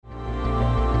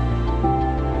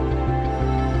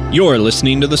You're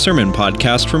listening to the Sermon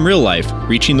Podcast from Real Life,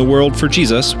 reaching the world for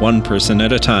Jesus one person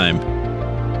at a time.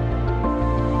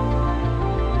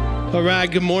 All right,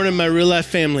 good morning, my Real Life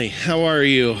family. How are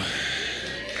you?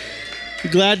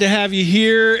 Glad to have you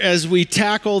here as we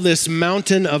tackle this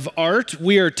mountain of art.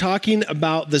 We are talking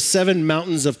about the 7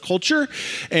 mountains of culture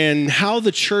and how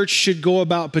the church should go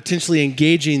about potentially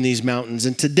engaging these mountains.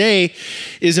 And today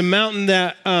is a mountain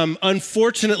that,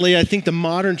 unfortunately, I think the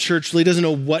modern church really doesn't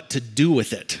know what to do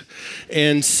with it.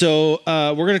 And so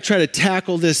we're going to try to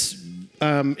tackle this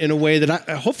in a way that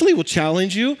hopefully will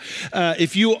challenge you.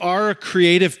 If you are a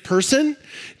creative person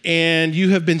and you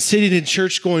have been sitting in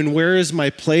church going, where is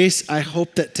my place? I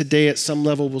hope that today at some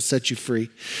level will set you free.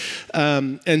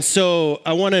 And so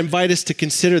I want to invite us to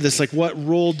consider this, like what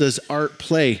role does art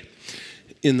play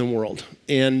in the world?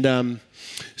 And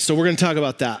so we're going to talk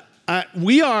about that. I'm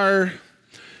going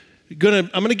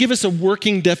to give us a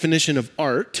working definition of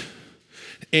art.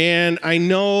 And I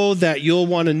know that you'll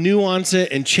want to nuance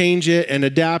it and change it and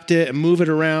adapt it and move it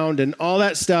around and all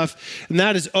that stuff. And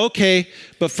that is okay.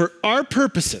 But for our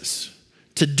purposes,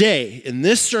 today, in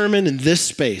this sermon, in this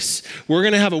space, we're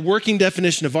going to have a working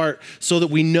definition of art so that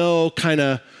we know kind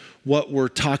of what we're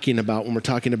talking about when we're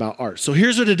talking about art. So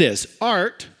here's what it is.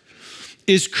 Art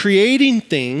is creating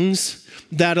things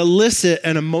that elicit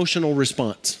an emotional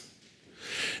response.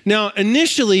 Now,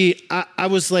 initially, I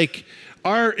was like,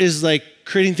 art is like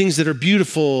creating things that are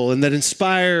beautiful and that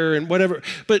inspire and whatever.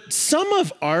 But some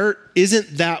of art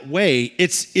isn't that way.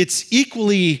 It's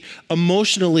equally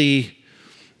emotionally,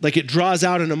 like it draws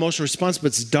out an emotional response, but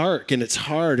it's dark and it's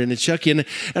hard and it's yucky.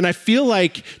 And I feel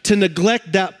like to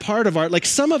neglect that part of art, like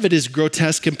some of it is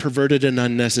grotesque and perverted and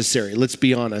unnecessary, let's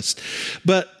be honest.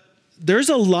 But there's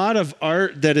a lot of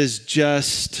art that is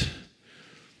just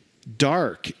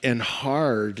dark and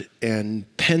hard and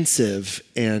pensive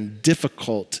and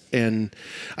difficult. And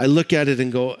I look at it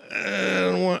and go,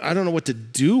 I don't know what to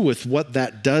do with what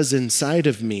that does inside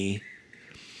of me.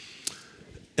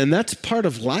 And that's part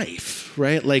of life,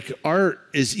 right? Like art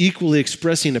is equally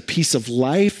expressing a piece of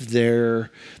life there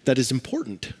that is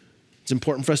important. It's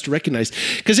important for us to recognize.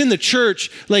 Because in the church,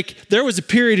 like there was a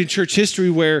period in church history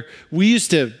where we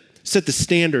used to set the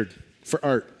standard for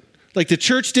art. Like the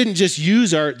church didn't just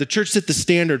use art, the church set the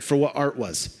standard for what art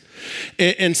was.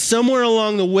 And somewhere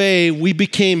along the way, we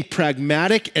became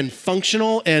pragmatic and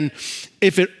functional. And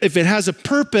if it has a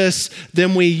purpose,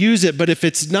 then we use it. But if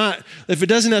it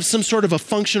doesn't have some sort of a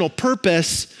functional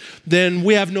purpose, then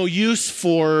we have no use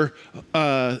for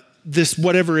this,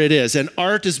 whatever it is. And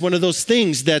art is one of those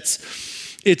things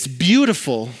it's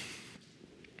beautiful.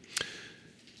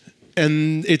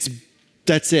 And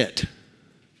that's it.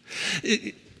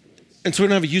 And so we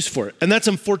don't have a use for it. And that's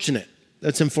unfortunate.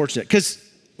 That's unfortunate because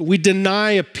we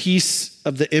deny a piece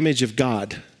of the image of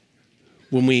God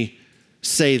when we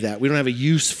say that. We don't have a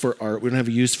use for art. We don't have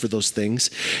a use for those things.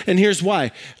 And here's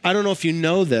why. I don't know if you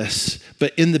know this,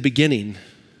 but in the beginning,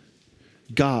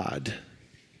 God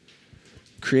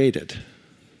created.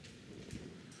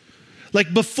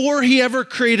 Like before he ever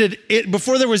created it,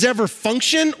 before there was ever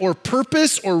function or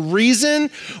purpose or reason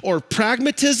or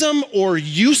pragmatism or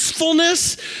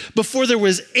usefulness, before there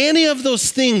was any of those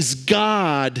things,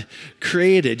 God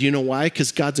created. You know why?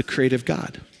 Because God's a creative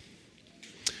God.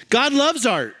 God loves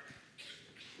art.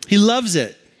 He loves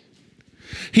it.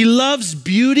 He loves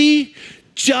beauty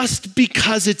just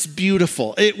because it's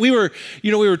beautiful. We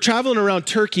were traveling around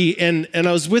Turkey and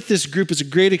I was with this group. It was a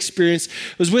great experience.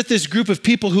 I was with this group of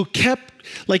people who kept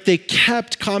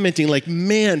commenting like,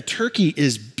 man, Turkey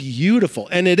is beautiful.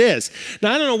 And it is.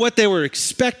 Now, I don't know what they were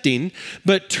expecting,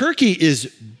 but Turkey is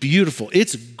beautiful.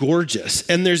 It's gorgeous.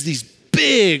 And there's these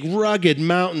big, rugged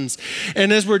mountains.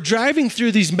 And as we're driving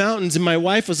through these mountains, and my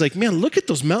wife was like, man, look at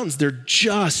those mountains. They're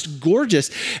just gorgeous.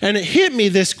 And it hit me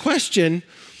this question,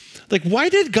 like, why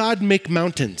did God make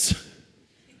mountains?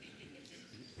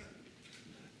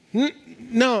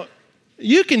 Now,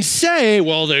 you can say,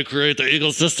 well, they create the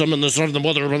ecosystem and the sun and the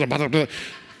weather. Blah, blah, blah, blah.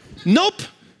 Nope.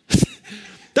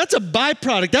 That's a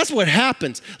byproduct. That's what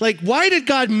happens. Like, why did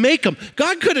God make them?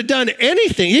 God could have done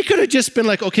anything. He could have just been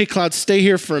like, okay, clouds, stay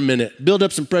here for a minute. Build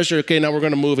up some pressure. Okay, now we're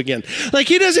going to move again. Like,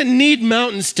 he doesn't need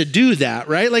mountains to do that,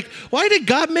 right? Like, why did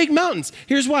God make mountains?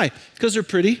 Here's why. Because they're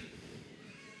pretty.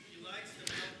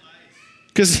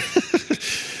 Because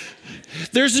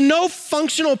there's no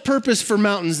functional purpose for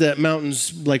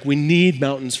mountains like we need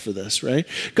mountains for this, right?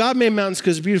 God made mountains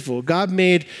because they're beautiful. God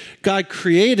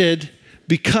created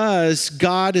because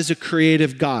God is a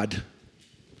creative God.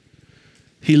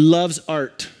 He loves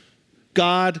art.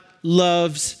 God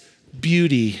loves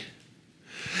beauty.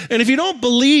 And if you don't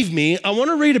believe me, I want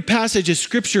to read a passage of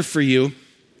scripture for you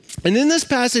And in this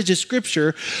passage of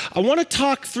scripture, I want to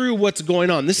talk through what's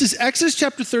going on. This is Exodus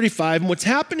chapter 35, and what's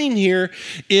happening here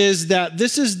is that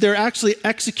they're actually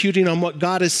executing on what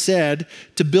God has said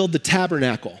to build the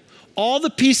tabernacle. All the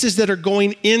pieces that are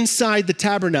going inside the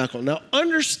tabernacle. Now,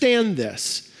 understand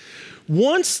this.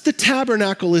 Once the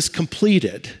tabernacle is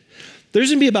completed, there's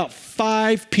going to be about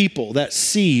 5 people that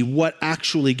see what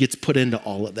actually gets put into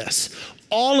all of this.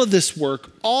 All of this work,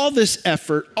 all this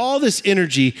effort, all this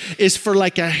energy is for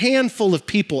like a handful of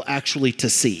people actually to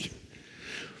see.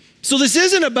 So this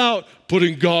isn't about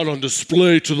putting God on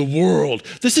display to the world.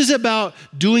 This is about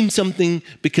doing something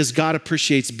because God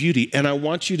appreciates beauty. And I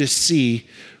want you to see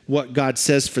what God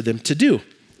says for them to do.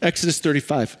 Exodus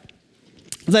 35.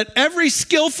 Let every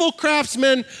skillful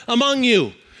craftsman among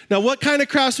you. Now, what kind of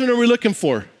craftsmen are we looking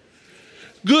for?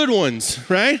 Good ones,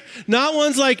 right? Not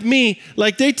ones like me.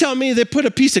 Like they tell me they put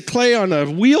a piece of clay on a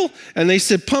wheel and they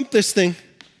said, pump this thing.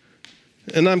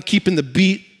 And I'm keeping the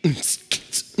beat,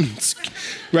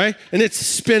 right? And it's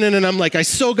spinning and I'm like, I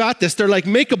so got this. They're like,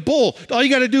 make a bowl. All you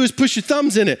got to do is push your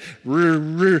thumbs in it.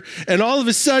 And all of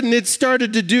a sudden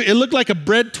it looked like a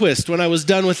bread twist when I was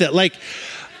done with it. Like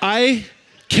I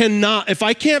cannot, if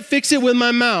I can't fix it with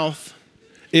my mouth,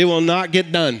 it will not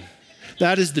get done.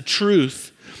 That is the truth.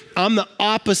 I'm the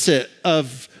opposite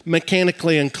of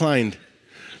mechanically inclined.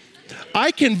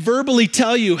 I can verbally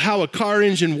tell you how a car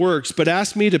engine works, but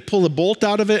ask me to pull a bolt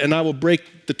out of it and I will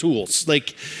break the tools.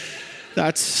 Like,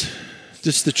 that's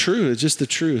just the truth. It's just the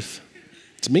truth.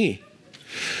 It's me.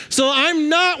 So I'm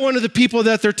not one of the people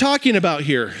that they're talking about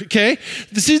here, okay?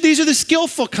 These are the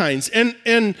skillful kinds,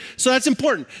 and so that's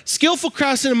important. Skillful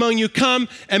craftsmen among you come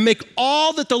and make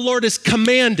all that the Lord has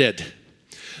commanded.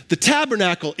 The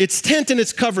tabernacle, its tent and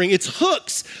its covering, its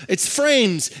hooks, its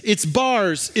frames, its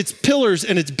bars, its pillars,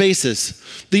 and its bases.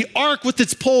 The ark with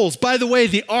its poles. By the way,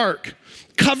 the ark,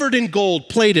 covered in gold,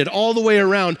 plated all the way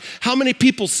around. How many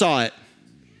people saw it?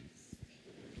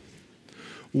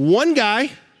 One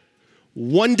guy,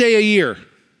 1 day a year,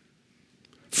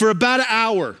 for about an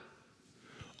hour.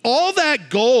 All that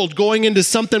gold going into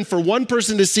something for one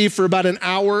person to see for about an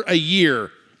hour a year.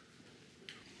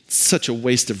 It's such a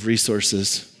waste of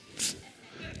resources.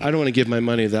 I don't want to give my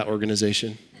money to that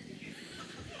organization.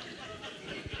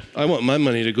 I want my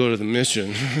money to go to the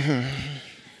mission.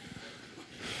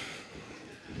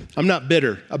 I'm not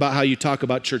bitter about how you talk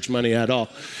about church money at all.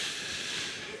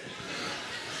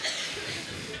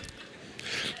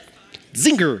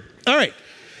 Zinger. All right.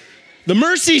 The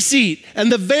mercy seat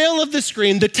and the veil of the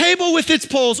screen, the table with its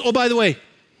poles, oh, by the way,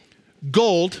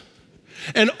 gold,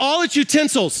 and all its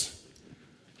utensils,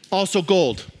 also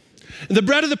gold. And the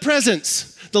bread of the presence,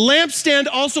 the lampstand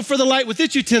also for the light with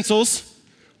its utensils,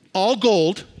 all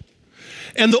gold,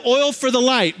 and the oil for the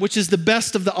light, which is the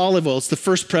best of the olive oil. It's the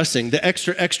first pressing, the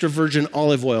extra virgin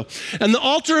olive oil. And the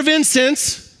altar of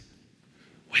incense,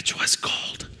 which was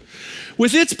gold,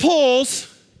 with its poles,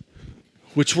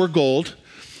 which were gold,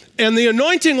 and the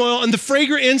anointing oil and the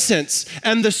fragrant incense,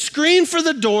 and the screen for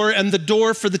the door and the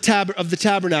door for the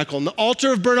tabernacle, and the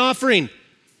altar of burnt offering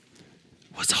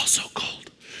was also gold.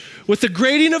 With the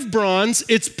grating of bronze,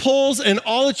 its poles and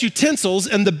all its utensils,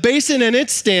 and the basin and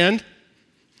its stand.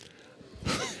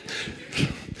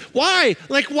 Why?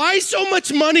 Like, why so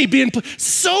much money being put?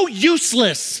 So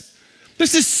useless.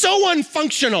 This is so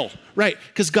unfunctional. Right,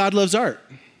 because God loves art.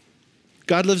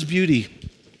 God loves beauty.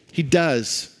 He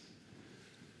does.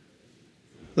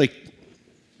 Like,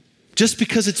 just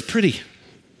because it's pretty.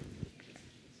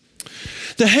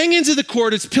 The hangings of the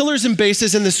court, its pillars and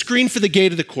bases, and the screen for the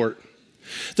gate of the court.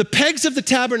 The pegs of the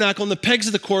tabernacle and the pegs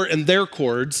of the court and their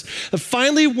cords, the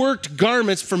finely worked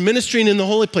garments for ministering in the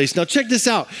holy place. Now check this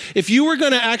out. If you were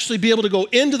going to actually be able to go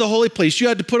into the holy place, you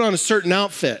had to put on a certain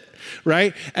outfit,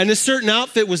 right? And this certain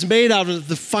outfit was made out of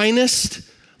the finest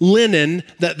linen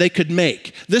that they could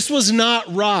make. This was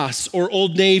not Ross or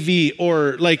Old Navy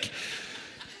or like,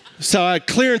 so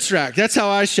clearance rack. That's how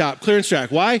I shop, clearance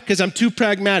rack. Why? Because I'm too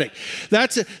pragmatic.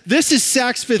 This is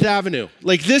Saks Fifth Avenue.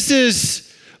 Like this is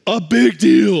a big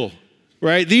deal,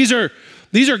 right? These are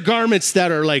garments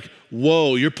that are like,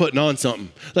 whoa, you're putting on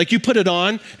something. Like you put it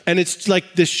on and it's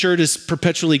like this shirt is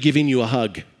perpetually giving you a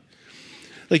hug.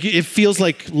 Like it feels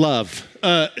like love.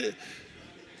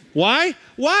 Why?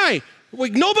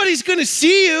 Like nobody's going to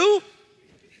see you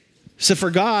except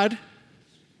for God.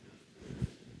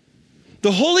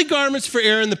 The holy garments for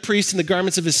Aaron the priest and the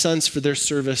garments of his sons for their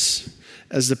service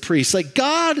as the priest. Like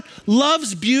God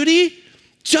loves beauty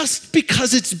just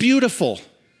because it's beautiful.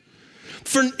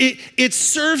 For it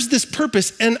serves this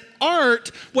purpose. And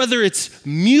art, whether it's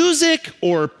music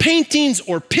or paintings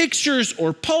or pictures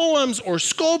or poems or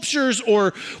sculptures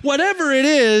or whatever it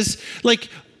is, like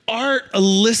art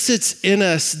elicits in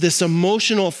us this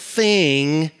emotional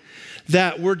thing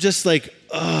that we're just like,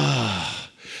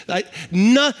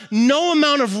 no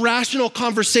amount of rational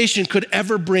conversation could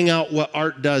ever bring out what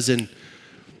art does in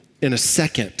a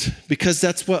second, because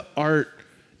that's what art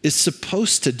is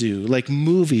supposed to do, like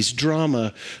movies,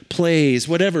 drama, plays,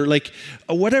 whatever,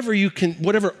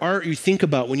 whatever art you think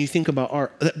about when you think about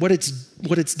art, what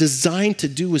it's designed to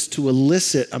do is to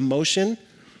elicit emotion,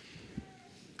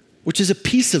 which is a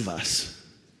piece of us.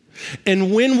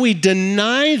 And when we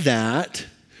deny that,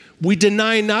 we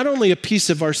deny not only a piece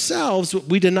of ourselves, but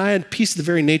we deny a piece of the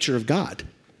very nature of God.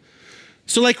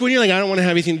 So like when you're like, I don't want to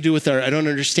have anything to do with art. I don't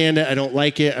understand it. I don't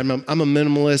like it. I'm a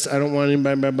minimalist. I don't want any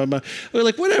blah, blah, blah, blah. We're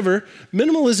like, whatever.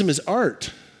 Minimalism is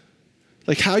art.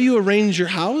 Like how you arrange your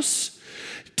house.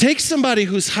 Take somebody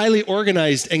who's highly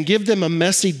organized and give them a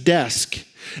messy desk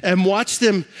and watch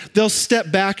them. They'll step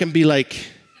back and be like,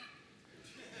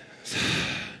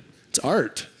 it's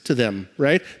art to them,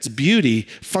 right? It's beauty,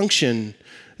 function.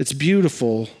 It's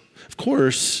beautiful. Of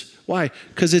course. Why?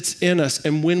 Because it's in us.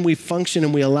 And when we function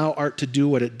and we allow art to do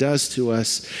what it does to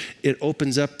us, it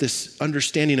opens up this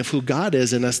understanding of who God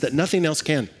is in us that nothing else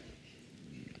can.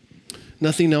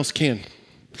 Nothing else can.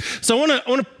 So I want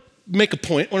to make a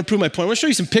point. I want to prove my point. I want to show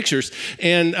you some pictures.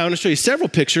 And I want to show you several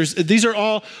pictures. These are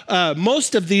all,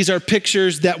 most of these are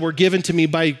pictures that were given to me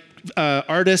by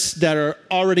artists that are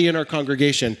already in our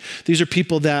congregation. These are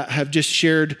people that have just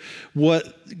shared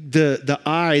what the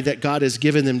eye that God has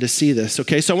given them to see this.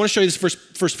 Okay, so I want to show you this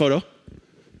first photo.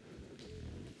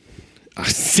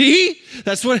 See?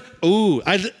 That's what,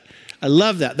 I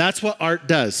love that. That's what art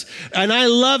does. And I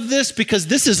love this because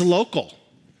this is local.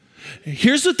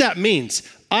 Here's what that means.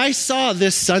 I saw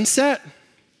this sunset,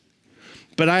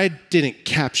 but I didn't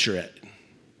capture it.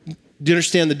 Do you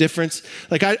understand the difference?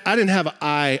 Like I didn't have an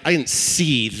eye. I didn't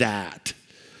see that.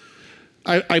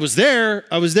 I was there,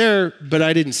 but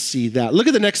I didn't see that. Look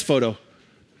at the next photo.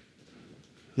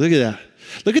 Look at that.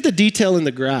 Look at the detail in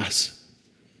the grass.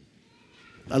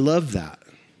 I love that.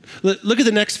 Look at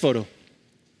the next photo.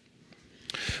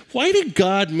 Why did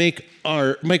God make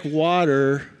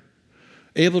water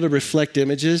able to reflect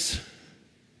images?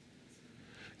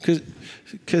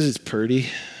 Because it's pretty.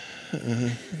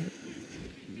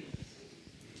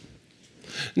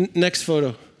 Next photo.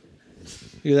 Look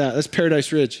at that. That's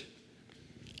Paradise Ridge.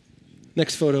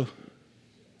 Next photo.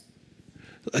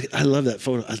 I love that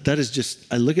photo. That is just,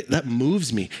 that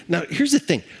moves me. Now, here's the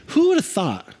thing. Who would have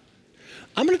thought?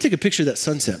 I'm going to take a picture of that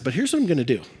sunset, but here's what I'm going to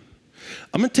do.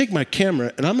 I'm going to take my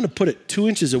camera and I'm going to put it 2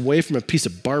 inches away from a piece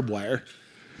of barbed wire,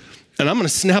 and I'm going to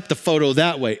snap the photo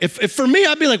that way. If for me,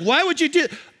 I'd be like, why would you do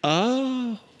it?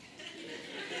 Oh,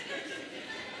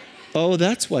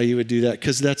 that's why you would do that,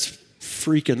 because that's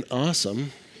freaking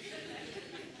awesome.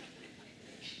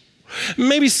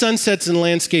 Maybe sunsets and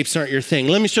landscapes aren't your thing.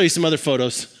 Let me show you some other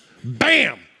photos.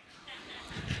 Bam!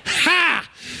 Ha!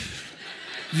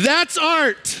 That's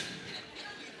art.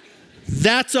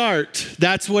 That's art.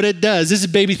 That's what it does. This is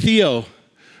baby Theo.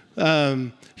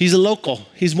 He's a local.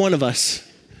 He's one of us.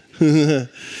 This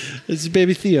is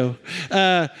baby Theo.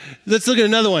 Let's look at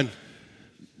another one.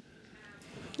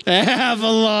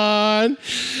 Avalon.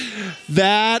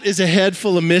 That is a head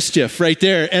full of mischief right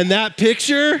there. And that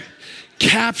picture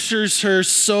captures her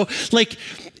so, like,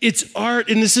 it's art,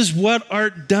 and this is what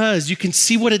art does. You can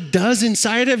see what it does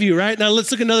inside of you, right? Now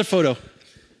let's look at another photo.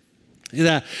 Look at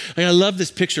that. I love this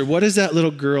picture. What is that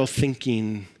little girl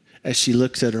thinking as she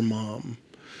looks at her mom?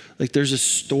 Like there's a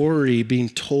story being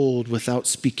told without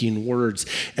speaking words,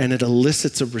 and it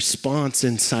elicits a response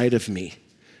inside of me,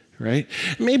 right?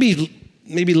 Maybe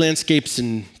landscapes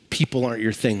and people aren't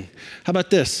your thing. How about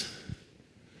this?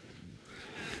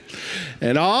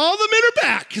 And all the men are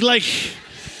back. Like,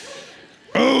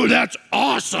 oh, that's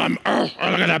awesome. Oh, look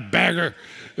at that bagger.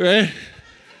 Right?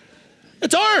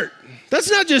 It's art.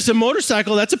 That's not just a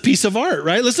motorcycle. That's a piece of art,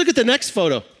 right? Let's look at the next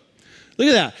photo. Look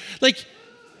at that. Like,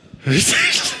 it's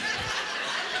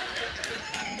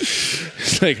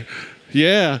like,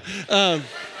 yeah.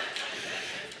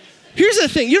 Here's the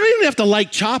thing. You don't even have to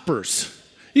like choppers.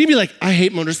 You can be like, I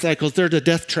hate motorcycles. They're the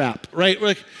death trap, right?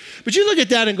 But you look at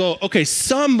that and go, okay,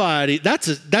 somebody, that's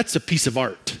a piece of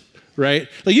art, right?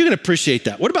 Like you can appreciate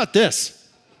that. What about this?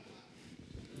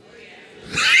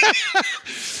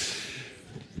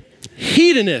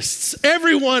 Hedonists,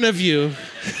 every one of you.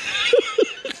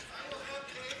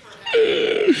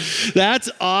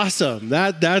 That's awesome.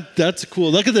 That's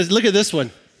cool. Look at this. Look at this one.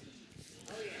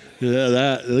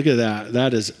 Yeah, look at that.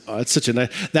 That's such a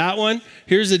nice. That one.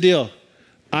 Here's the deal.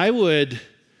 I would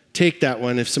take that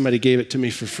one if somebody gave it to me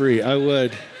for free. I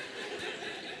would,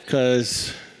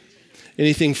 because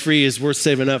Anything free is worth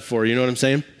saving up for, you know what I'm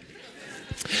saying?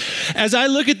 As I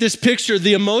look at this picture,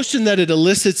 the emotion that it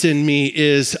elicits in me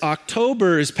is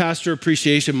October is Pastor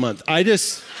Appreciation Month.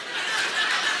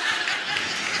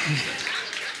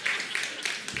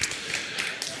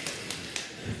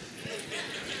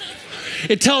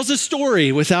 It tells a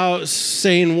story without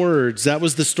saying words. That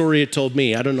was the story it told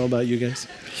me. I don't know about you guys.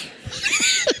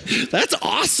 That's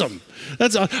awesome.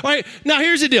 All right, now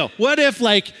here's the deal. What if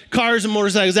like cars and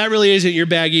motorcycles, that really isn't your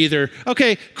bag either.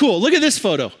 Okay, cool. Look at this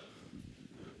photo.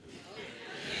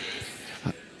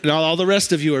 Now all the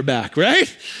rest of you are back,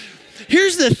 right?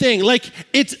 Here's the thing, like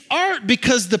it's art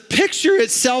because the picture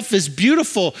itself is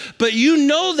beautiful, but you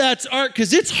know that's art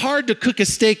because it's hard to cook a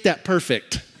steak that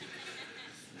perfect.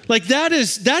 Like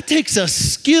that takes a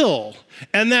skill,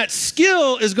 and that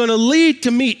skill is going to lead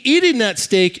to me eating that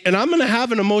steak, and I'm going to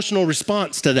have an emotional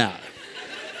response to that.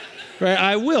 Right?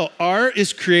 I will. Art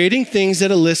is creating things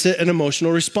that elicit an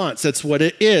emotional response. That's what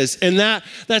it is. And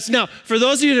that's now, for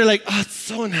those of you that are like, oh, it's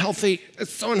so unhealthy.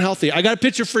 It's so unhealthy. I got a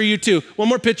picture for you too. One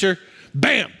more picture.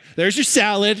 Bam. There's your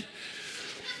salad.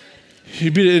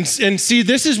 And see,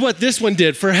 this is what this one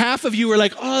did. For half of you were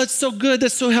like, oh, it's so good.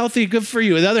 That's so healthy. Good for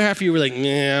you. And the other half of you were like,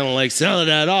 nah, I don't like salad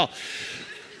at all.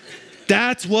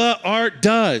 That's what art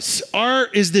does.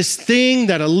 Art is this thing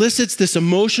that elicits this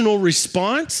emotional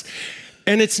response.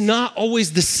 And it's not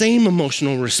always the same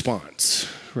emotional response,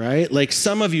 right? Like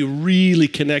some of you really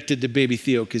connected to baby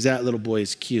Theo because that little boy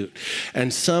is cute.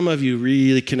 And some of you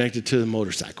really connected to the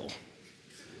motorcycle.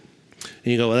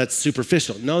 And you go, well, that's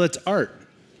superficial. No, that's art.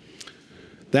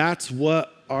 That's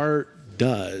what art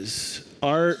does.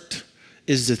 Art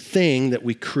is the thing that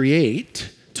we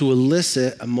create to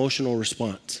elicit emotional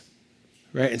response.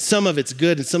 Right? And some of it's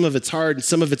good, and some of it's hard, and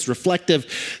some of it's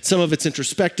reflective, some of it's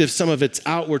introspective, some of it's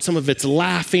outward, some of it's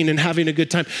laughing and having a good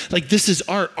time. Like this is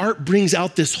art. Art brings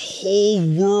out this whole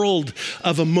world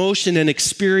of emotion and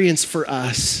experience for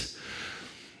us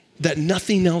that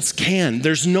nothing else can.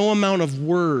 There's no amount of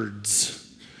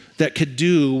words that could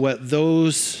do what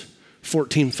those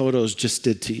 14 photos just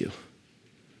did to you.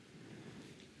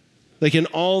 Like in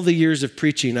all the years of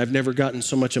preaching, I've never gotten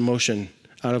so much emotion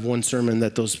out of one sermon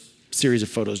that those series of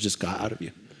photos just got out of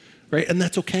you, right? And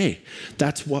that's okay.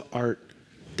 That's what art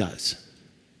does.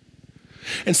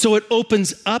 And so it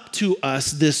opens up to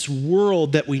us this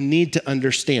world that we need to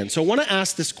understand. So I want to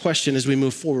ask this question as we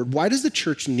move forward. Why does the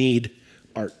church need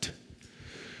art?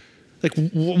 Like,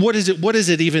 what is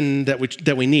it even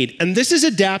that we need? And this is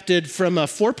adapted from a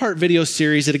 4-part video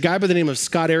series that a guy by the name of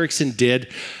Scott Erickson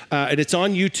did. And it's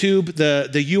on YouTube. The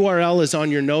URL is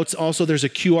on your notes. Also, there's a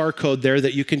QR code there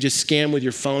that you can just scan with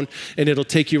your phone, and it'll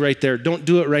take you right there. Don't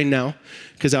do it right now,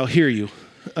 because I'll hear you.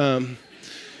 But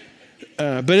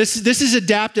this is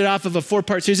adapted off of a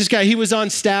 4-part series. This guy, he was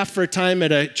on staff for a time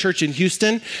at a church in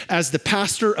Houston as the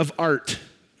pastor of art.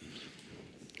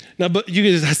 Now, but you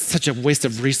guys, that's such a waste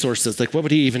of resources. Like, what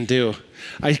would he even do?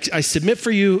 I submit for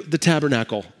you the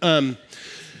tabernacle.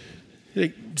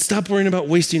 Stop worrying about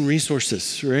wasting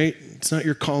resources, right? It's not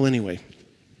your call anyway.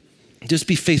 Just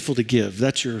be faithful to give.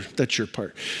 That's your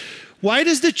part. Why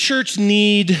does the church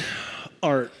need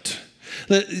art?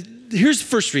 Here's the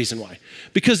first reason why.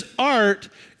 Because art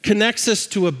connects us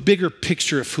to a bigger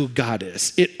picture of who God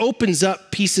is. It opens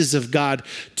up pieces of God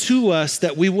to us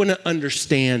that we wouldn't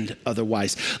understand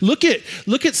otherwise. Look at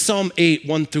Psalm 8,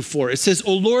 1-4. It says,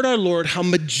 O Lord, our Lord, how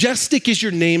majestic is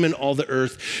your name in all the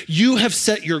earth. You have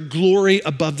set your glory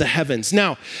above the heavens.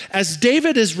 Now, as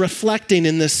David is reflecting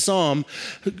in this psalm,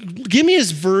 give me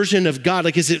his version of God.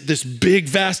 Like, is it this big,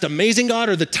 vast, amazing God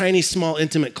or the tiny, small,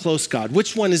 intimate, close God?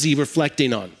 Which one is he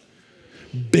reflecting on?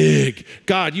 Big.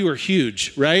 God, you are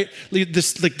huge, right?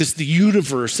 The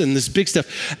universe and this big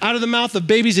stuff. Out of the mouth of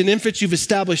babies and infants, you've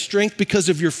established strength because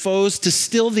of your foes to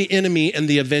still the enemy and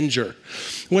the avenger.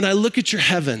 When I look at your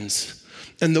heavens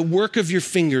and the work of your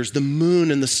fingers, the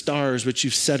moon and the stars which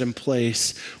you've set in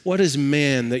place, what is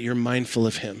man that you're mindful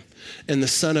of him, and the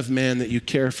son of man that you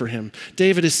care for him?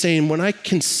 David is saying, when I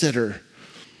consider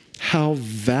how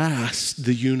vast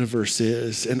the universe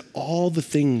is and all the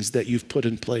things that you've put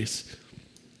in place,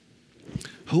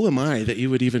 who am I that you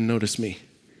would even notice me?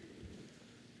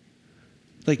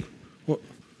 Like, well,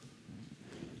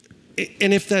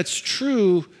 and if that's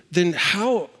true, then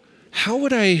how do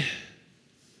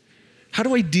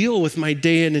I deal with my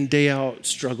day in and day out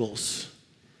struggles?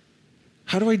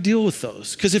 How do I deal with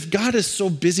those? Because if God is so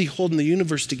busy holding the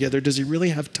universe together, does he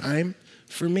really have time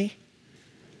for me?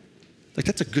 Like,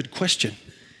 that's a good question.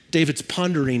 David's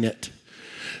pondering it.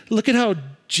 Look at how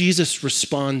Jesus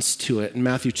responds to it in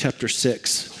Matthew chapter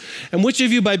 6. And which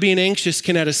of you by being anxious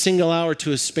can add a single hour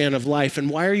to his span of life? And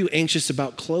why are you anxious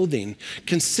about clothing?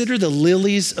 Consider the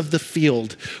lilies of the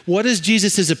field. What is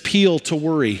Jesus' appeal to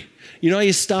worry? You know how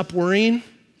you stop worrying?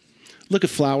 Look at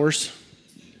flowers.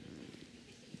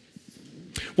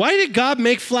 Why did God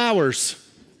make flowers?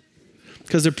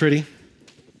 Because they're pretty.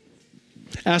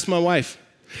 Ask my wife.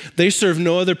 They serve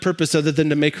no other purpose other than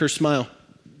to make her smile.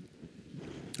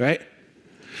 Right?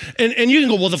 And you can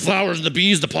go, well, the flowers and the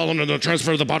bees, the pollen and the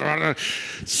transfer of the bottle.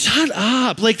 Shut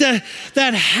up. Like that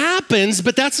happens,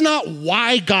 but that's not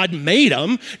why God made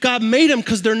them. God made them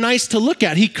because they're nice to look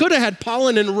at. He could have had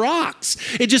pollen and rocks.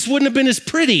 It just wouldn't have been as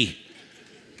pretty.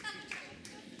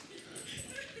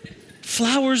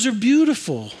 Flowers are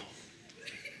beautiful.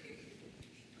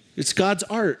 It's God's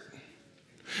art.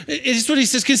 It's what he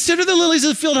says, consider the lilies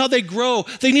of the field, how they grow.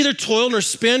 They neither toil nor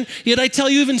spin. Yet I tell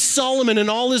you, even Solomon in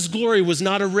all his glory was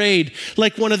not arrayed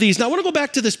like one of these. Now I want to go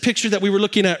back to this picture that we were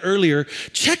looking at earlier.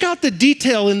 Check out the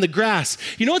detail in the grass.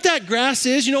 You know what that grass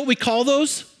is? You know what we call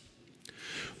those?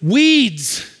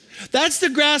 Weeds. That's the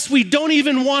grass we don't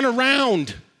even want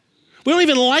around. We don't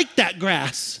even like that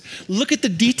grass. Look at the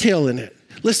detail in it.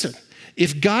 Listen,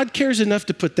 if God cares enough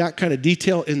to put that kind of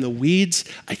detail in the weeds,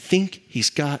 I think he's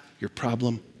got your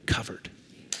problem covered.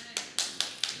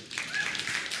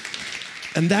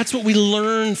 And that's what we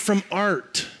learn from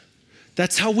art.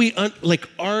 That's how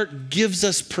art gives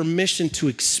us permission to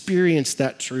experience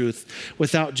that truth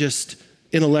without just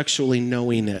intellectually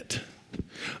knowing it.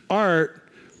 Art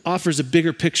offers a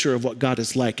bigger picture of what God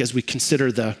is like as we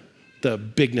consider the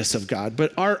bigness of God.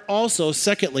 But art also,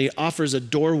 secondly, offers a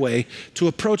doorway to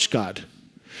approach God.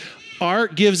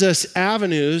 Art gives us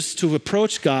avenues to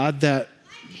approach God that,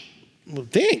 well,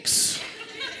 thanks.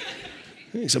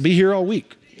 I'll be here all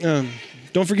week.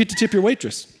 Don't forget to tip your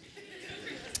waitress.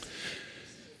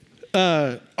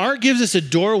 Art gives us a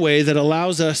doorway that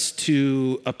allows us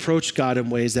to approach God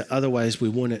in ways that otherwise we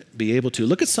wouldn't be able to.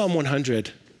 Look at Psalm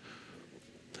 100.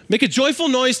 Make a joyful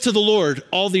noise to the Lord,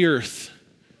 all the earth.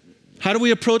 How do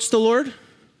we approach the Lord?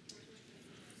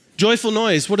 Joyful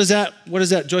noise. What is that? What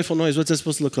is that joyful noise? What's that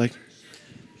supposed to look like?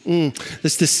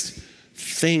 It's this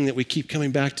thing that we keep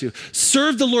coming back to.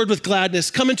 Serve the Lord with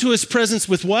gladness. Come into his presence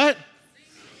with what?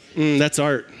 That's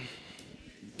art.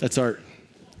 That's art.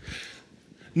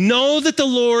 Know that the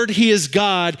Lord, he is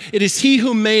God. It is he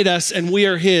who made us and we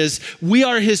are his. We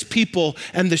are his people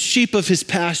and the sheep of his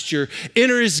pasture.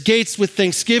 Enter his gates with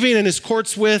thanksgiving and his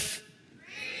courts with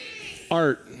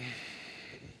art.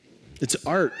 It's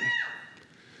art.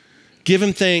 Give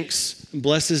him thanks and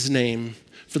bless his name.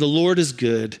 For the Lord is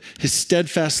good, his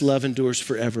steadfast love endures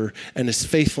forever, and his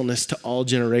faithfulness to all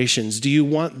generations. Do you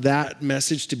want that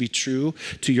message to be true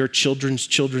to your children's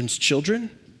children's children?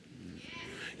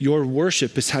 Your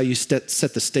worship is how you set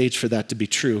the stage for that to be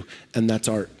true, and that's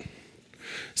art.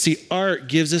 See, art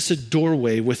gives us a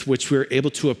doorway with which we're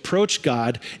able to approach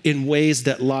God in ways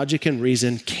that logic and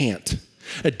reason can't.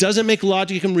 It doesn't make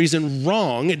logic and reason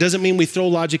wrong. It doesn't mean we throw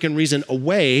logic and reason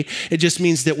away. It just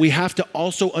means that we have to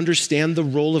also understand the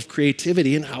role of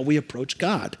creativity in how we approach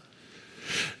God.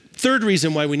 Third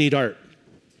reason why we need art.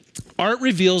 Art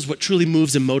reveals what truly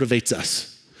moves and motivates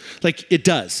us. Like it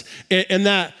does. And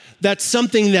that's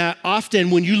something that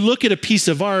often when you look at a piece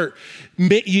of art,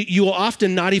 you will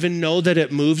often not even know that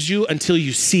it moves you until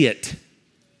you see it.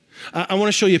 I want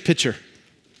to show you a picture.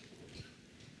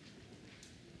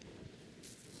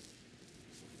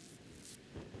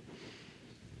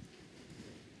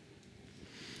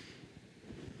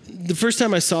 The first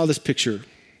time I saw this picture,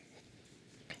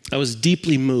 I was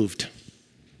deeply moved.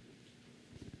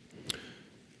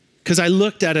 Because I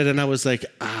looked at it and I was like,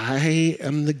 I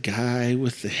am the guy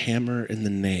with the hammer and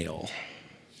the nail.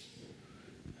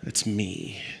 That's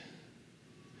me.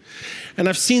 And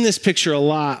I've seen this picture a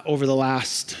lot over the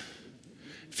last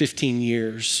 15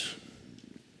 years.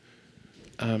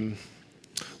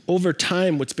 Over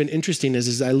time, what's been interesting is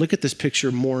as I look at this picture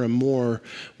more and more,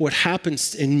 what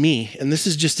happens in me, and this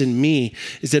is just in me,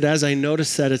 is that as I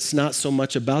notice that it's not so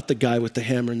much about the guy with the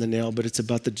hammer and the nail, but it's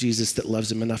about the Jesus that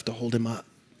loves him enough to hold him up.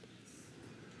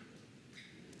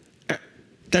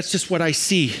 That's just what I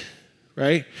see,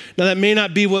 right? Now, that may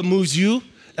not be what moves you.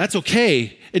 That's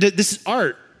okay. This is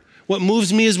art. What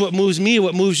moves me is what moves me.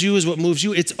 What moves you is what moves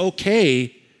you. It's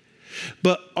okay.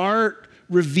 But art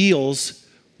reveals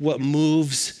what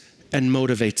moves and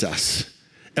motivates us.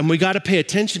 And we got to pay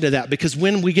attention to that because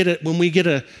when we get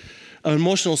an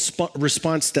emotional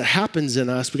response that happens in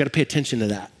us, we got to pay attention to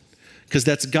that because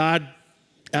that's God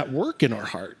at work in our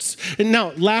hearts. And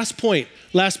now, last point.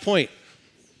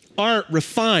 Art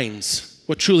refines.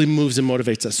 what truly moves and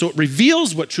motivates us. So it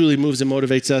reveals what truly moves and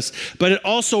motivates us, but it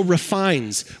also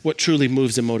refines what truly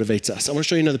moves and motivates us. I want to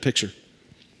show you another picture.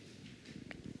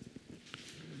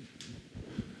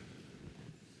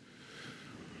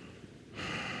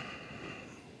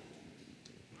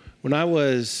 When I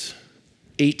was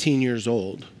 18 years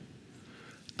old,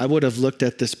 I would have looked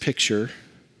at this picture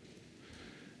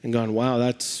and gone, wow,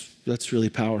 that's really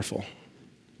powerful.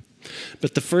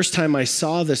 But the first time I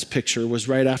saw this picture was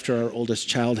right after our oldest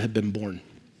child had been born.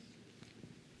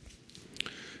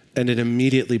 And it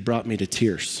immediately brought me to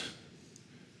tears.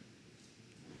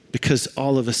 Because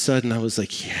all of a sudden I was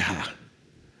like, yeah,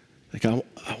 like I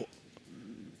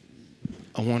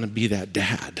want to be that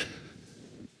dad.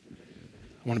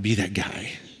 I want to be that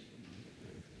guy.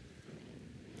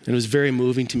 And it was very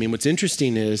moving to me. And what's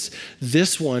interesting is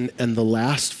this one and the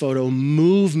last photo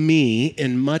move me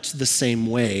in much the same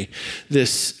way.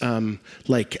 This,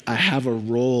 like I have a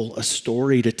role, a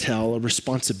story to tell, a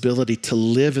responsibility to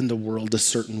live in the world a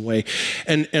certain way.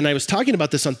 And I was talking about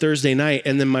this on Thursday night,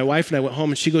 and then my wife and I went home,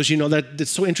 and she goes, you know,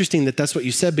 that's so interesting that that's what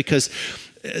you said, because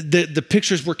the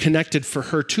pictures were connected for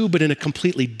her too, but in a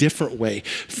completely different way.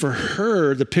 For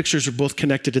her, the pictures were both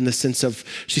connected in the sense of,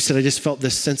 she said, I just felt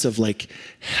this sense of like,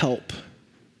 help.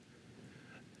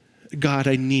 God,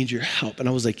 I need your help. And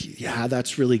I was like, yeah,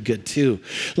 that's really good too.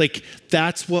 Like,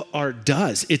 that's what art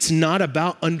does. It's not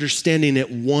about understanding it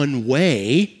one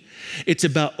way. It's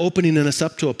about opening us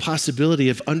up to a possibility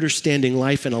of understanding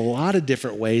life in a lot of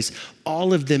different ways,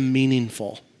 all of them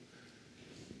meaningful.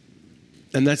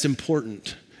 And that's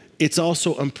important. It's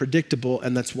also unpredictable,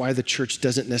 and that's why the church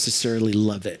doesn't necessarily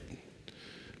love it,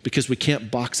 because we can't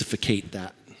boxificate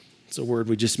that. It's a word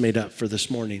we just made up for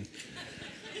this morning.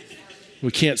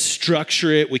 We can't structure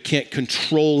it. We can't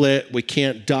control it. We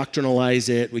can't doctrinalize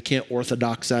it. We can't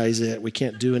orthodoxize it. We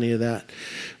can't do any of that.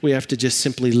 We have to just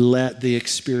simply let the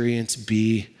experience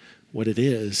be what it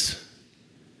is.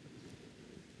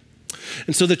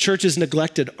 And so the church has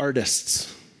neglected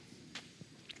artists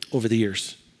over the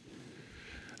years.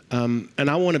 And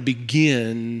I want to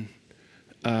begin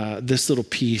this little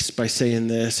piece by saying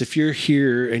this. If you're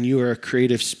here and you are a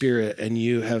creative spirit and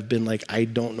you have been like, I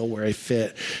don't know where I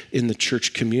fit in the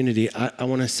church community, I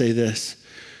want to say this.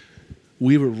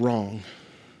 We were wrong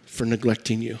for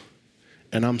neglecting you.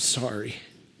 And I'm sorry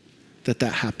that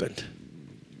happened.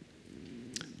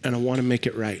 And I want to make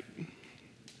it right.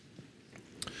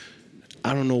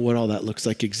 I don't know what all that looks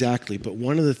like exactly, but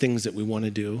one of the things that we want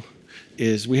to do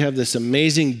is we have this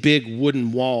amazing big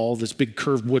wooden wall, this big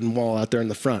curved wooden wall out there in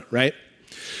the front, right?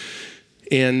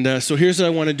 And so here's what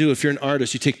I want to do. If you're an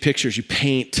artist, you take pictures, you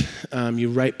paint, you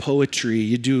write poetry,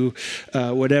 you do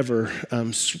whatever,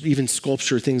 even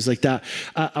sculpture, things like that.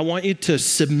 I want you to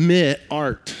submit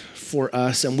art for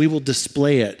us, and we will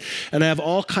display it. And I have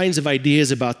all kinds of ideas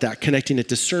about that, connecting it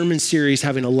to sermon series,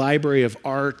 having a library of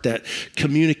art that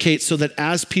communicates so that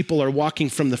as people are walking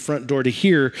from the front door to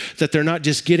here, that they're not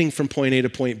just getting from point A to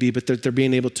point B, but that they're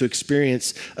being able to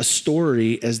experience a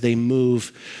story as they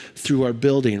move through our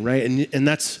building, right? And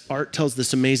that's, art tells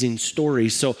this amazing story.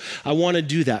 So I want to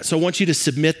do that. So I want you to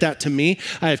submit that to me.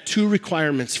 I have 2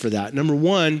 requirements for that. Number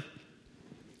 1,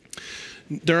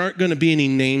 there aren't going to be any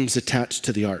names attached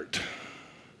to the art,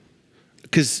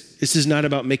 because this is not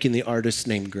about making the artist's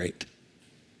name great,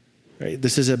 right?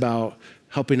 This is about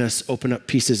helping us open up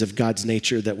pieces of God's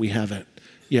nature that we haven't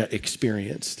yet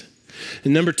experienced.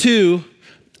 And number 2,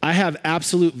 I have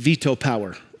absolute veto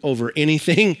power over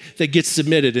anything that gets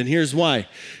submitted. And here's why.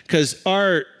 Because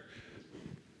art,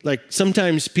 like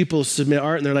sometimes people submit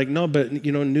art and they're like, no, but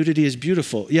you know, nudity is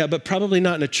beautiful. Yeah, but probably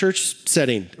not in a church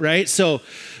setting, right? So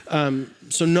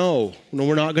no,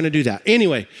 we're not going to do that.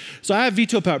 Anyway, so I have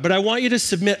veto power, but I want you to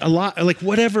submit a lot, like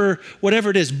whatever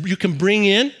it is. You can bring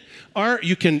in art,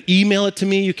 you can email it to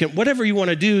me, you can, whatever you want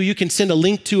to do, you can send a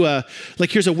link to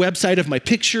here's a website of my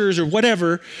pictures or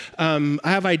whatever. I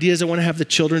have ideas. I want to have the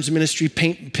children's ministry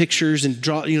paint pictures and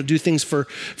draw, do things for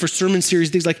sermon series,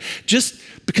 things like, just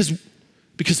because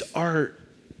art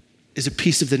is a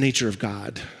piece of the nature of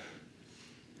God.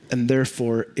 And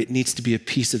therefore, it needs to be a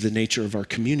piece of the nature of our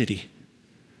community.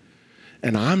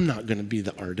 And I'm not going to be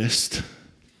the artist.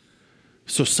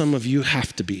 So some of you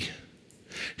have to be.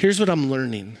 Here's what I'm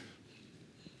learning.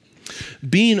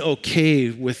 Being okay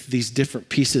with these different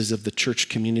pieces of the church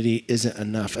community isn't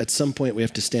enough. At some point, we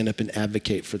have to stand up and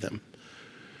advocate for them.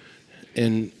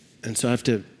 And so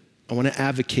I want to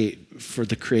advocate for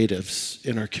the creatives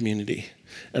in our community.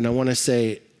 And I want to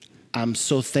say, I'm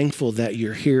so thankful that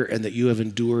you're here and that you have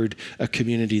endured a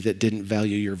community that didn't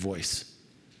value your voice.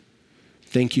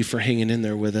 Thank you for hanging in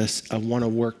there with us. I want to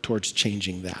work towards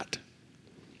changing that.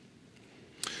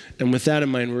 And with that in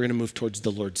mind, we're going to move towards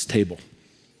the Lord's table.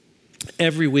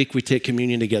 Every week we take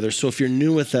communion together. So if you're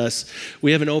new with us,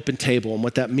 we have an open table. And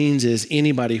what that means is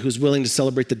anybody who's willing to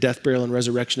celebrate the death, burial, and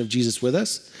resurrection of Jesus with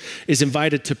us is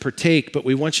invited to partake, but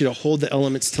we want you to hold the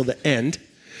elements till the end,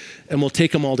 and we'll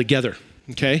take them all together,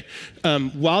 okay?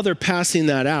 While they're passing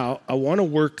that out, I want to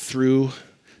work through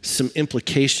some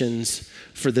implications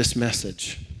for this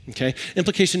message, okay?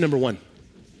 Implication number one.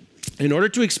 In order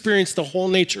to experience the whole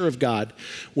nature of God,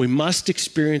 we must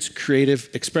experience creative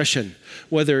expression,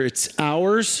 whether it's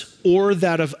ours or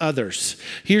that of others.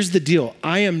 Here's the deal.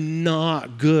 I am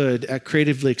not good at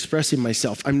creatively expressing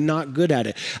myself. I'm not good at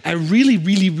it. I really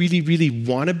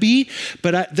want to be,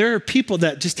 but there are people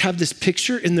that just have this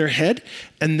picture in their head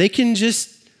and they can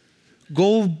just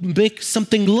go make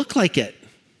something look like it.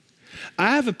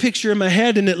 I have a picture in my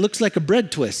head and it looks like a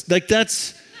bread twist. Like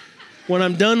that's... When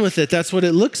I'm done with it, that's what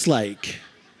it looks like.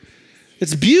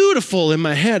 It's beautiful in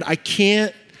my head. I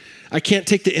can't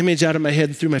take the image out of my head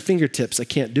and through my fingertips. I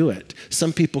can't do it.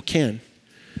 Some people can.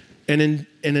 And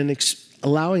in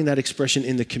allowing that expression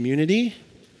in the community,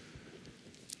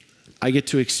 I get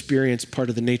to experience part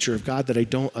of the nature of God that I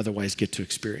don't otherwise get to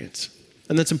experience.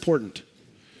 And that's important.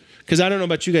 Because I don't know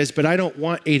about you guys, but I don't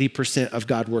want 80% of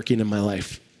God working in my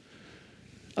life.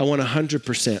 I want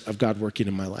 100% of God working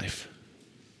in my life.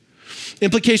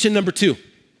 Implication number two,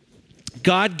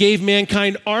 God gave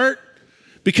mankind art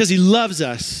because he loves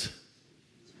us.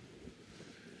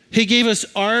 He gave us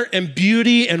art and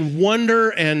beauty and wonder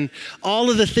and all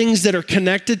of the things that are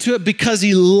connected to it because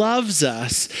he loves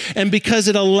us and because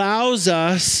it allows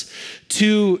us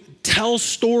to tell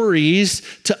stories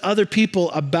to other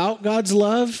people about God's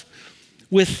love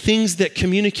with things that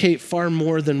communicate far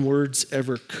more than words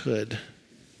ever could.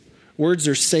 Words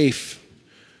are safe.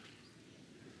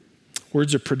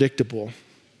 Words are predictable.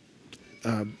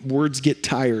 Words get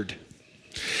tired.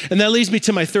 And that leads me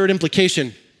to my third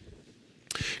implication.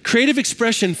 Creative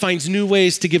expression finds new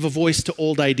ways to give a voice to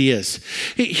old ideas.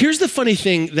 Hey, here's the funny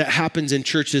thing that happens in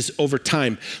churches over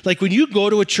time. Like when you go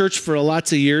to a church for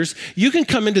lots of years, you can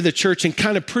come into the church and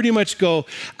kind of pretty much go,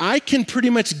 I can pretty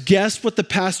much guess what the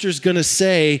pastor's going to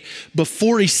say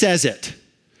before he says it.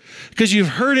 Because you've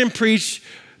heard him preach.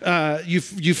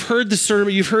 You've heard the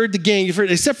sermon, you've heard the gang,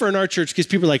 except for in our church, because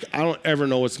people are like, I don't ever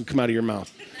know what's going to come out of your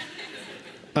mouth.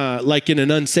 Like in an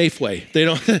unsafe way. They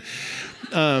don't,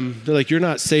 they're like, you're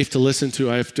not safe to listen to.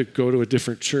 I have to go to a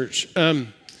different church.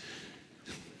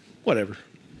 Whatever.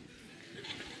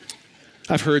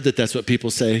 I've heard that that's what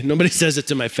people say. Nobody says it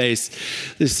to my face.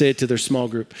 They say it to their small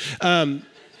group.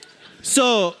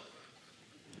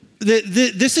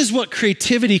 This is what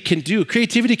creativity can do.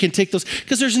 Creativity can take those,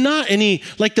 because there's not any,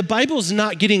 like the Bible's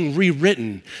not getting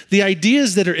rewritten. The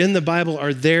ideas that are in the Bible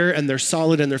are there and they're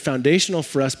solid and they're foundational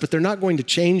for us, but they're not going to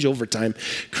change over time.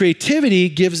 Creativity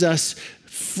gives us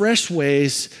fresh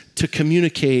ways to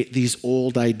communicate these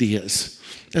old ideas.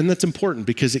 And that's important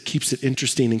because it keeps it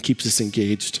interesting and keeps us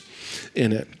engaged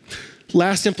in it.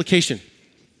 Last implication,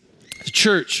 the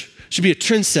church should be a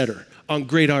trendsetter on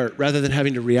great art rather than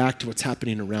having to react to what's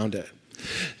happening around it.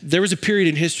 There was a period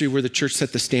in history where the church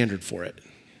set the standard for it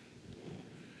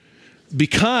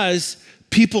because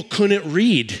people couldn't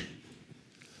read.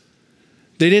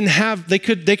 They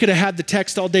could have had the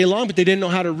text all day long, but they didn't know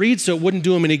how to read, so it wouldn't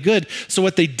do them any good. So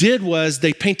what they did was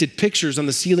they painted pictures on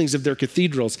the ceilings of their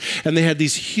cathedrals, and they had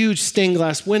these huge stained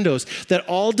glass windows that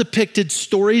all depicted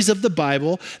stories of the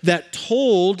Bible that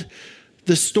told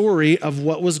the story of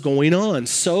what was going on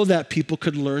so that people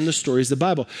could learn the stories of the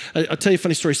Bible. I'll tell you a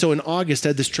funny story. So in August, I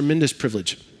had this tremendous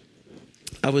privilege.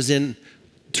 I was in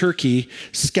Turkey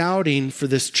scouting for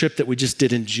this trip that we just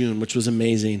did in June, which was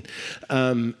amazing.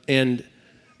 And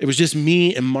it was just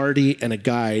me and Marty and a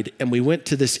guide. And we went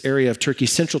to this area of Turkey,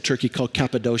 central Turkey, called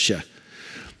Cappadocia.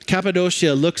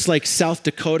 Cappadocia looks like South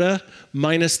Dakota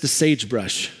minus the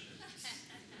sagebrush.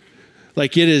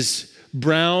 Like it is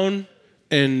brown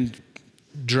and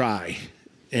dry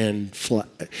and flat.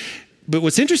 But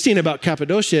what's interesting about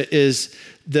Cappadocia is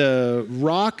the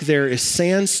rock there is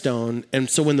sandstone, and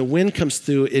so when the wind comes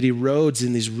through, it erodes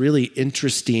in these really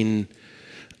interesting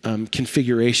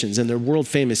configurations, and they're world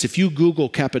famous. If you Google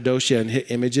Cappadocia and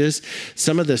hit images,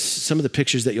 some of the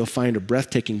pictures that you'll find are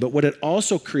breathtaking. But what it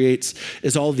also creates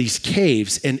is all these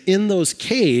caves, and in those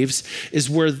caves is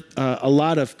where a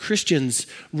lot of Christians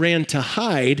ran to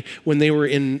hide when they were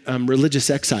in religious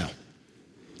exile.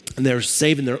 And they were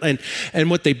saving their land. And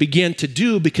what they began to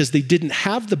do, because they didn't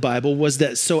have the Bible, was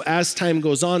that so as time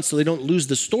goes on, so they don't lose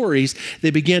the stories,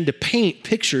 they began to paint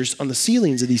pictures on the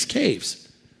ceilings of these caves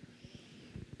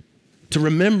to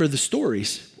remember the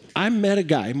stories. I met a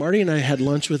guy, Marty and I had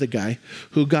lunch with a guy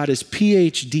who got his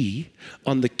PhD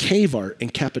on the cave art in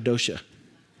Cappadocia.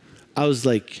 I was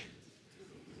like,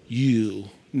 you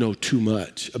know too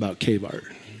much about cave art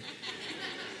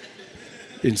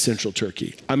in central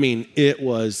Turkey. I mean, it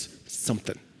was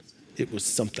something. It was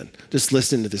something. Just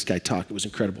listening to this guy talk, it was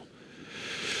incredible.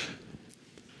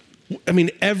 I mean,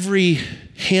 every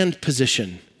hand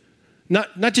position,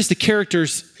 not just the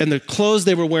characters and the clothes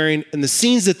they were wearing and the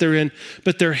scenes that they're in,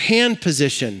 but their hand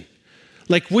position.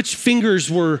 Like which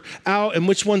fingers were out and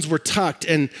which ones were tucked,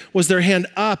 and was their hand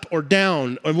up or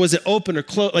down, or was it open or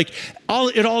closed? Like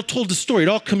it all told the story. It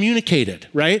all communicated,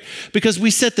 right? Because we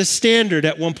set the standard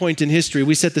at one point in history.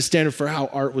 We set the standard for how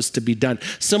art was to be done.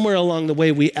 Somewhere along the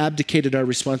way, we abdicated our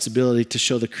responsibility to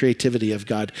show the creativity of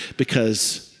God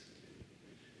because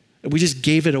we just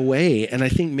gave it away. And I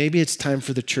think maybe it's time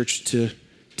for the church to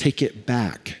take it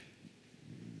back,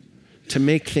 to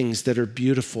make things that are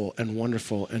beautiful and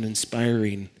wonderful and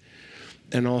inspiring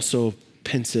and also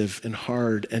pensive and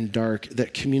hard and dark,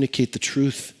 that communicate the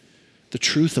truth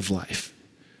of life.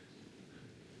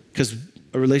 Because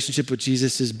a relationship with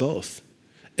Jesus is both.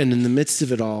 And in the midst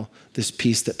of it all, this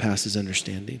peace that passes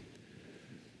understanding.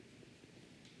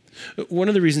 One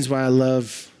of the reasons why I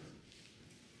love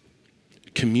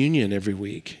communion every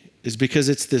week is because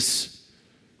it's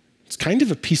kind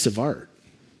of a piece of art.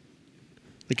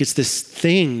 Like it's this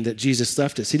thing that Jesus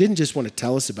left us. He didn't just want to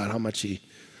tell us about how much he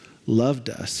loved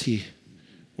us. He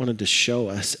wanted to show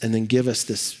us and then give us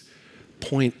this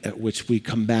point at which we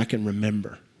come back and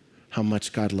remember how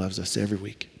much God loves us every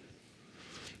week.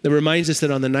 That reminds us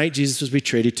that on the night Jesus was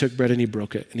betrayed, he took bread and he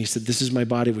broke it. And he said, "This is my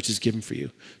body, which is given for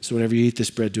you. So whenever you eat this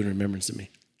bread, do it in remembrance of me."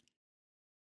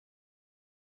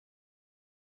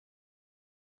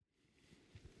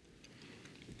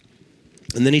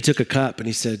 And then he took a cup and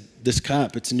he said, "This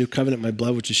cup, it's a new covenant in my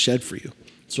blood, which is shed for you.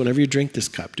 So whenever you drink this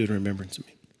cup, do it in remembrance of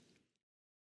me."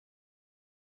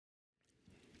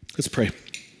 Let's pray.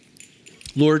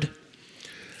 Lord,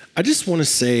 I just want to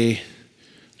say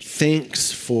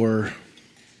thanks for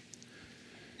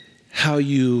how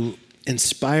you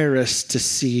inspire us to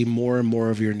see more and more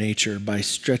of your nature by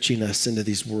stretching us into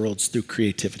these worlds through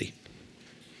creativity.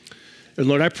 And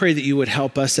Lord, I pray that you would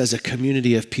help us as a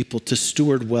community of people to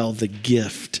steward well the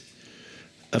gift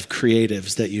of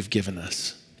creatives that you've given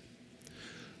us.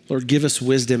 Lord, give us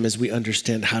wisdom as we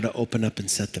understand how to open up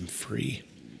and set them free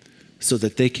so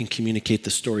that they can communicate the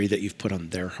story that you've put on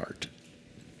their heart.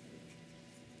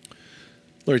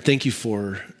 Lord, thank you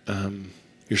for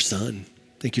your son.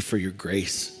 Thank you for your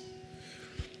grace.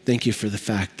 Thank you for the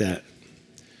fact that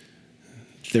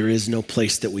there is no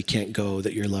place that we can't go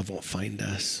that your love won't find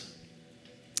us.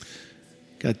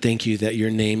 God, thank you that your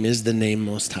name is the name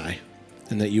most high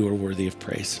and that you are worthy of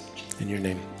praise. In your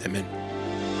name, amen.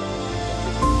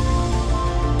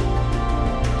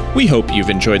 We hope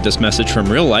you've enjoyed this message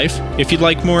from Real Life. If you'd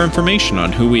like more information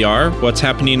on who we are, what's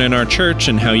happening in our church,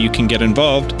 and how you can get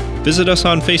involved, visit us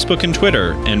on Facebook and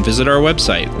Twitter, and visit our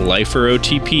website,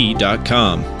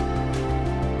 liferotp.com.